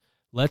again.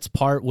 Let's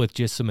part with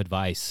just some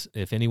advice.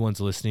 If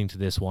anyone's listening to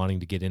this wanting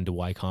to get into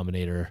Y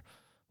Combinator,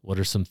 what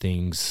are some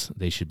things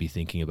they should be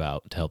thinking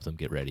about to help them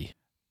get ready?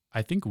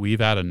 I think we've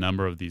had a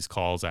number of these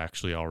calls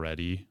actually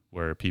already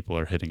where people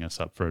are hitting us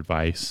up for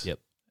advice. Yep.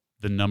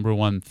 The number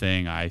one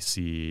thing I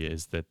see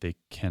is that they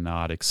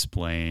cannot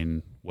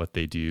explain what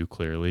they do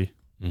clearly.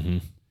 Mm-hmm.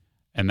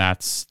 And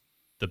that's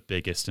the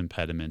biggest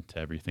impediment to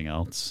everything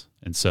else.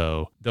 And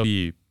so they'll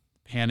be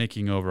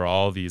panicking over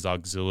all these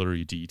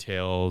auxiliary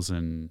details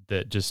and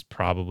that just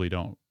probably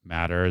don't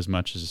matter as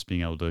much as just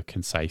being able to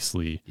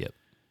concisely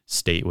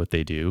state what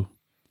they do.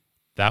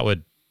 That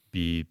would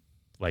be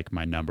like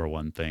my number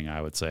one thing,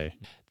 I would say.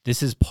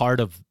 This is part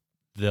of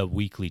the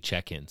weekly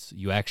check-ins.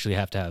 You actually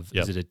have to have,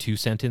 is it a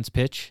 2-sentence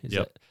pitch?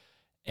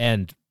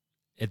 And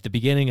at the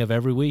beginning of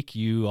every week,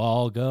 you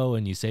all go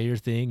and you say your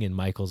thing, and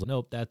Michael's,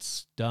 nope,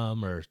 that's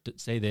dumb, or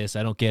say this,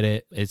 I don't get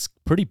it. It's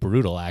pretty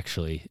brutal,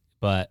 actually.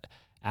 But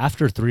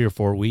after 3 or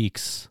 4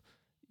 weeks,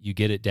 you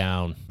get it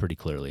down pretty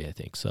clearly, I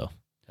think. So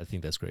I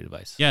think that's great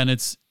advice. Yeah,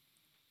 and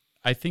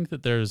I think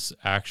that there's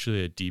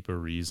actually a deeper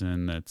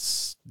reason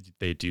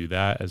they do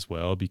that as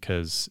well,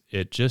 because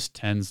it just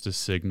tends to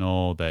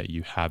signal that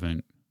you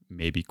haven't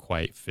maybe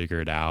quite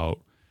figured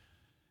out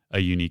a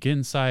unique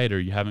insight, or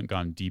you haven't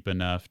gone deep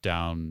enough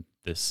down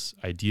this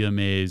idea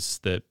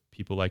maze that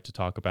people like to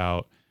talk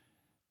about,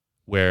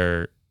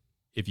 where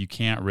if you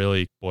can't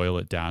really boil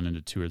it down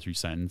into 2 or 3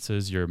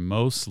 sentences, you're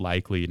most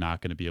likely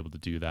not going to be able to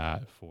do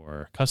that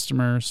for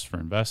customers, for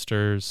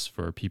investors,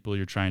 for people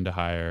you're trying to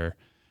hire.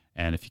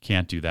 And if you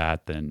can't do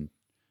that, then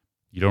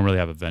you don't really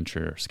have a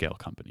venture scale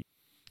company.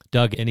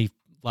 Doug, any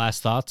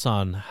last thoughts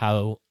on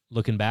how,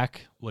 looking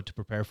back, what to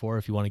prepare for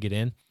if you want to get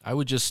in? I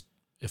would just,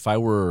 if I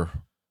were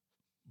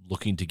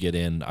looking to get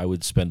in, I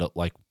would spend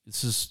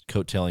this is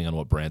coattailing on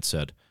what Brant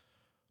said.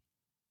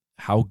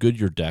 How good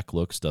your deck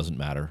looks doesn't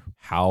matter.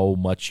 How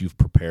much you've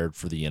prepared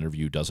for the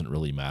interview doesn't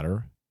really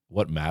matter.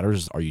 What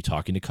matters is, are you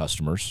talking to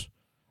customers?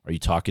 Are you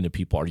talking to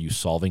people? Are you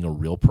solving a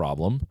real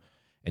problem?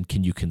 And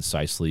can you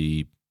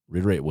concisely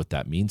reiterate what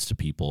that means to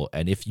people?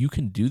 And if you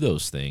can do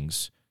those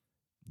things,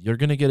 you're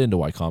going to get into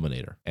Y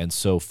Combinator. And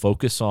so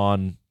focus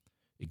on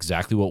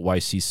exactly what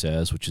YC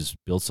says, which is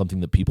build something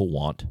that people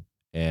want.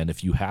 And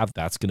if you have,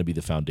 that's going to be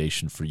the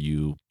foundation for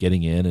you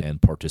getting in and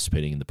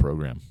participating in the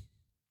program.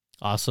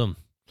 Awesome.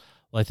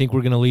 Well, I think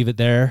we're going to leave it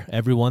there.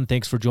 Everyone,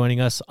 thanks for joining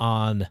us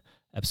on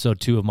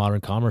episode 2 of Modern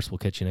Commerce. We'll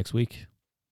catch you next week.